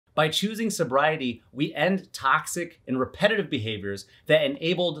By choosing sobriety, we end toxic and repetitive behaviors that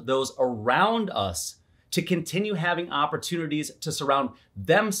enabled those around us to continue having opportunities to surround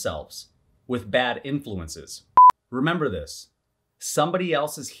themselves with bad influences. Remember this, somebody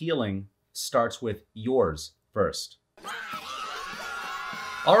else's healing starts with yours first.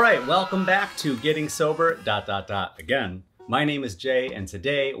 All right, welcome back to Getting Sober, again. My name is Jay, and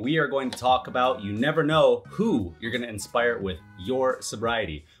today we are going to talk about you never know who you're going to inspire with your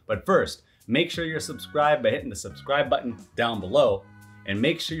sobriety. But first, make sure you're subscribed by hitting the subscribe button down below, and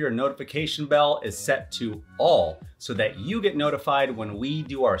make sure your notification bell is set to all so that you get notified when we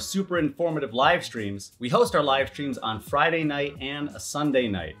do our super informative live streams. We host our live streams on Friday night and a Sunday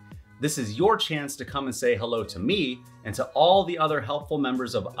night. This is your chance to come and say hello to me and to all the other helpful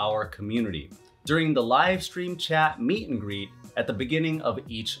members of our community during the live stream chat meet and greet at the beginning of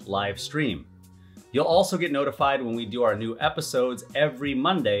each live stream. You'll also get notified when we do our new episodes every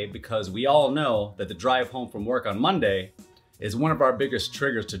Monday, because we all know that the drive home from work on Monday is one of our biggest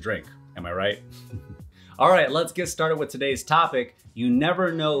triggers to drink. Am I right? All right, let's get started with today's topic. You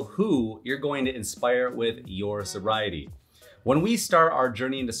never know who you're going to inspire with your sobriety. When we start our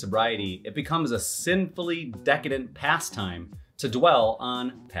journey into sobriety, it becomes a sinfully decadent pastime to dwell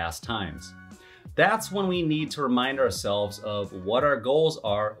on past times. That's when we need to remind ourselves of what our goals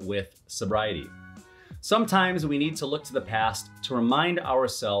are with sobriety. Sometimes we need to look to the past to remind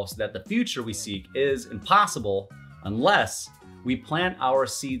ourselves that the future we seek is impossible unless we plant our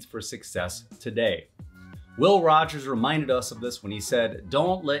seeds for success today. Will Rogers reminded us of this when he said,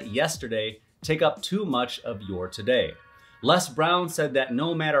 "Don't let yesterday take up too much of your today." Les Brown said that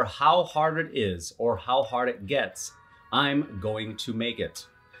no matter how hard it is or how hard it gets, I'm going to make it.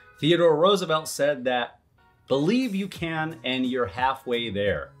 Theodore Roosevelt said that, "Believe you can and you're halfway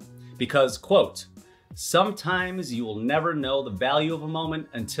there." Because, quote, "Sometimes you will never know the value of a moment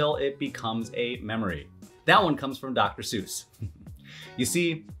until it becomes a memory." That one comes from Dr. Seuss. You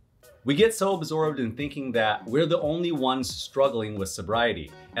see, we get so absorbed in thinking that we're the only ones struggling with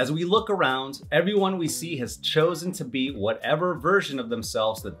sobriety. As we look around, everyone we see has chosen to be whatever version of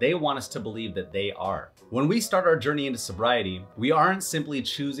themselves that they want us to believe that they are. When we start our journey into sobriety, we aren't simply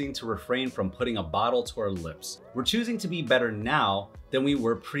choosing to refrain from putting a bottle to our lips. We're choosing to be better now than we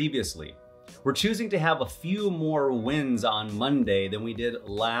were previously. We're choosing to have a few more wins on Monday than we did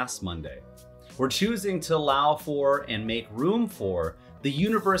last Monday. We're choosing to allow for and make room for the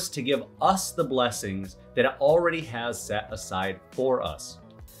universe to give us the blessings that it already has set aside for us.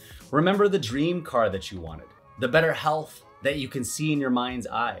 Remember the dream car that you wanted, the better health that you can see in your mind's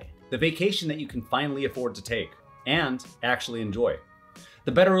eye, the vacation that you can finally afford to take and actually enjoy,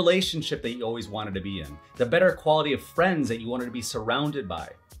 the better relationship that you always wanted to be in, the better quality of friends that you wanted to be surrounded by.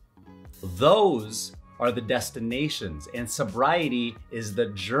 Those are the destinations, and sobriety is the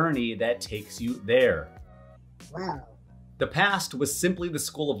journey that takes you there. Wow. The past was simply the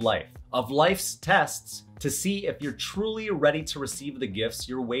school of life's tests to see if you're truly ready to receive the gifts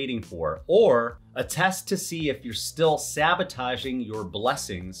you're waiting for, or a test to see if you're still sabotaging your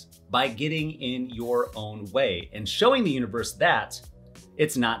blessings by getting in your own way and showing the universe that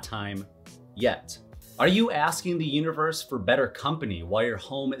it's not time yet. Are you asking the universe for better company while your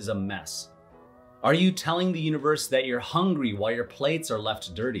home is a mess? Are you telling the universe that you're hungry while your plates are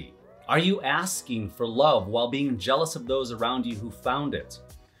left dirty? Are you asking for love while being jealous of those around you who found it?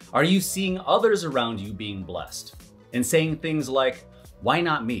 Are you seeing others around you being blessed and saying things like, "Why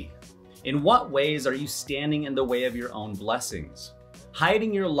not me?" In what ways are you standing in the way of your own blessings?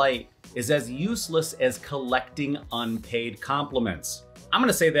 Hiding your light is as useless as collecting unpaid compliments. I'm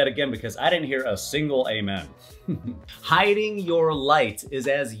gonna say that again because I didn't hear a single amen. Hiding your light is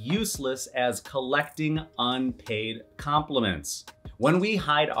as useless as collecting unpaid compliments. When we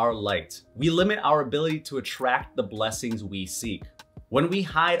hide our light, we limit our ability to attract the blessings we seek. When we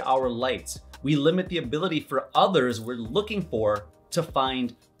hide our light, we limit the ability for others we're looking for to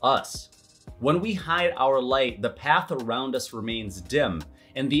find us. When we hide our light, the path around us remains dim,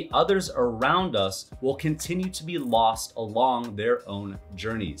 and the others around us will continue to be lost along their own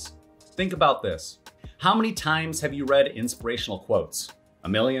journeys. Think about this. How many times have you read inspirational quotes?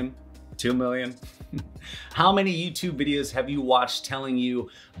 1 million? 2 million? How many YouTube videos have you watched telling you,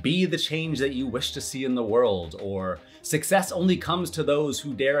 "Be the change that you wish to see in the world," or "Success only comes to those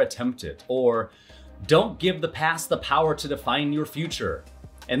who dare attempt it," or "Don't give the past the power to define your future"?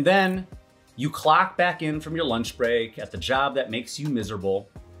 And then you clock back in from your lunch break at the job that makes you miserable.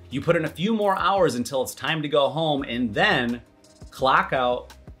 You put in a few more hours until it's time to go home, and then clock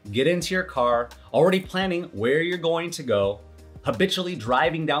out, get into your car, already planning where you're going to go, habitually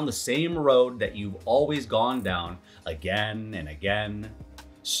driving down the same road that you've always gone down again and again.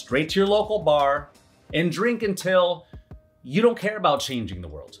 straight to your local bar and drink until you don't care about changing the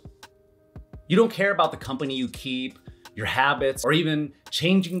world. You don't care about the company you keep, your habits, or even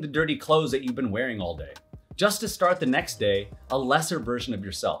changing the dirty clothes that you've been wearing all day. Just to start the next day a lesser version of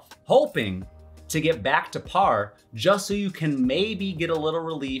yourself, hoping to get back to par just so you can maybe get a little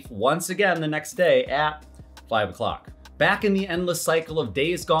relief once again the next day at 5 o'clock. Back in the endless cycle of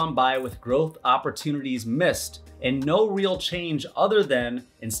days gone by with growth opportunities missed and no real change other than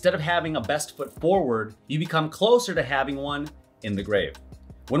instead of having a best foot forward, you become closer to having one in the grave.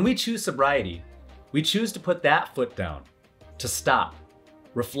 When we choose sobriety, we choose to put that foot down, to stop,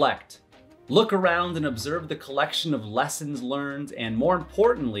 reflect, look around and observe the collection of lessons learned and, more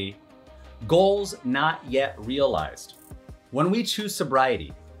importantly, goals not yet realized. When we choose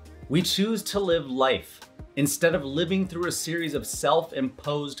sobriety, we choose to live life instead of living through a series of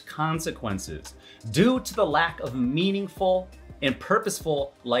self-imposed consequences due to the lack of meaningful and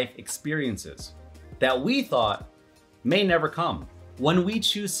purposeful life experiences that we thought may never come. When we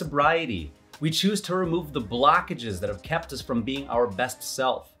choose sobriety, we choose to remove the blockages that have kept us from being our best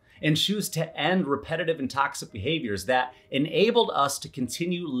self and choose to end repetitive and toxic behaviors that enabled us to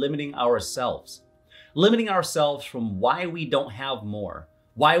continue limiting ourselves from why we don't have more,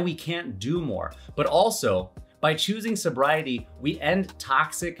 why we can't do more, but also by choosing sobriety, we end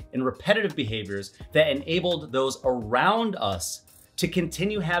toxic and repetitive behaviors that enabled those around us to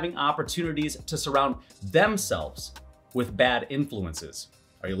continue having opportunities to surround themselves with bad influences.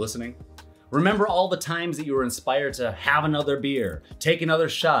 Are you listening? Remember all the times that you were inspired to have another beer, take another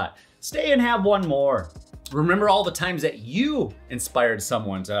shot, stay and have one more. Remember all the times that you inspired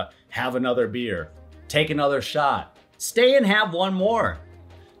someone to have another beer, take another shot, stay and have one more.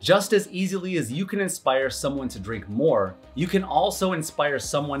 Just as easily as you can inspire someone to drink more, you can also inspire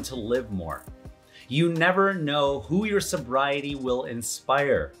someone to live more. You never know who your sobriety will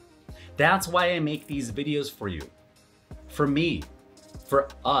inspire. That's why I make these videos for you, for me, for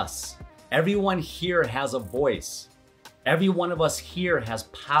us. Everyone here has a voice. Every one of us here has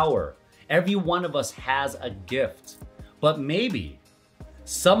power. Every one of us has a gift. But maybe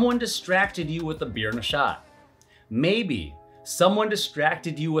someone distracted you with a beer and a shot. Maybe someone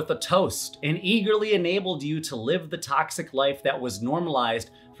distracted you with a toast and eagerly enabled you to live the toxic life that was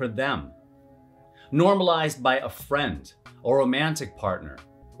normalized for them. Normalized by a friend or romantic partner,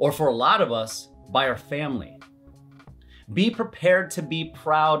 or for a lot of us, by our family. Be prepared to be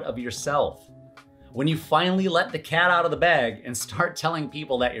proud of yourself when you finally let the cat out of the bag and start telling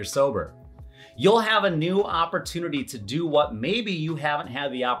people that you're sober. You'll have a new opportunity to do what maybe you haven't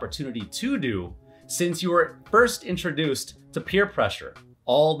had the opportunity to do since you were first introduced to peer pressure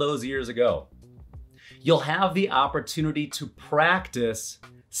all those years ago. You'll have the opportunity to practice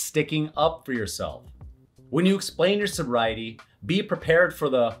sticking up for yourself. When you explain your sobriety, be prepared for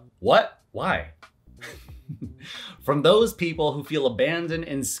the what, why? From those people who feel abandoned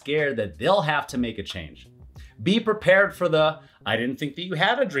and scared that they'll have to make a change. Be prepared for the, I didn't think that you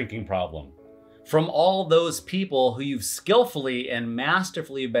had a drinking problem. From all those people who you've skillfully and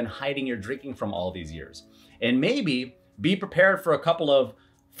masterfully been hiding your drinking from all these years. And maybe be prepared for a couple of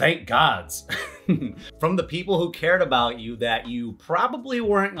thank gods from the people who cared about you that you probably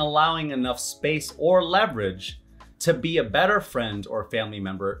weren't allowing enough space or leverage to be a better friend or family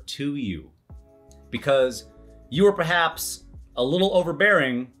member to you. Because you were perhaps a little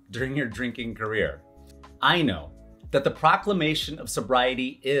overbearing during your drinking career. I know that the proclamation of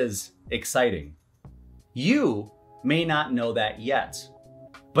sobriety is exciting. You may not know that yet,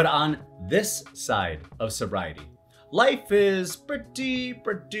 but on this side of sobriety, life is pretty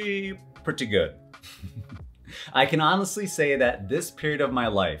good. I can honestly say that this period of my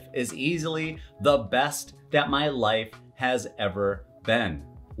life is easily the best that my life has ever been,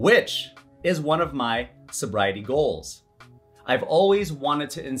 which is one of my sobriety goals. I've always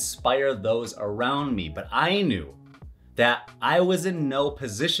wanted to inspire those around me, but I knew that I was in no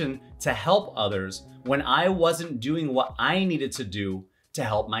position to help others when I wasn't doing what I needed to do to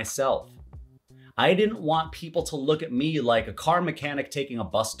help myself. I didn't want people to look at me like a car mechanic taking a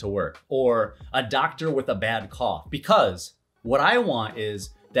bus to work or a doctor with a bad cough, because what I want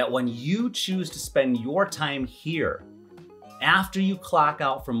is that when you choose to spend your time here after you clock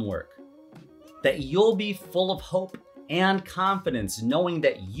out from work, that you'll be full of hope and confidence knowing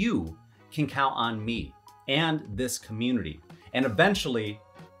that you can count on me and this community, and eventually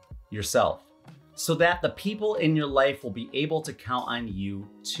yourself, so that the people in your life will be able to count on you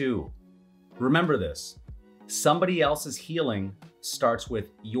too. Remember this, somebody else's healing starts with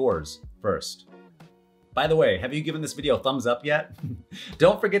yours first. By the way, have you given this video a thumbs up yet?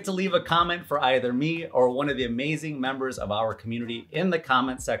 Don't forget to leave a comment for either me or one of the amazing members of our community in the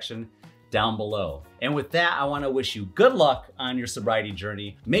comment section down below. And with that, I want to wish you good luck on your sobriety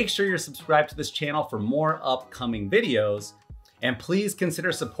journey. Make sure you're subscribed to this channel for more upcoming videos. And please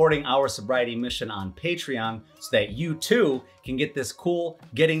consider supporting our sobriety mission on Patreon so that you too can get this cool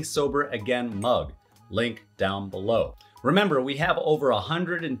Getting Sober Again mug. Link down below. Remember, we have over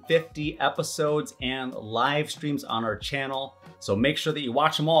 150 episodes and live streams on our channel, so make sure that you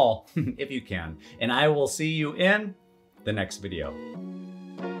watch them all if you can. And I will see you in the next video.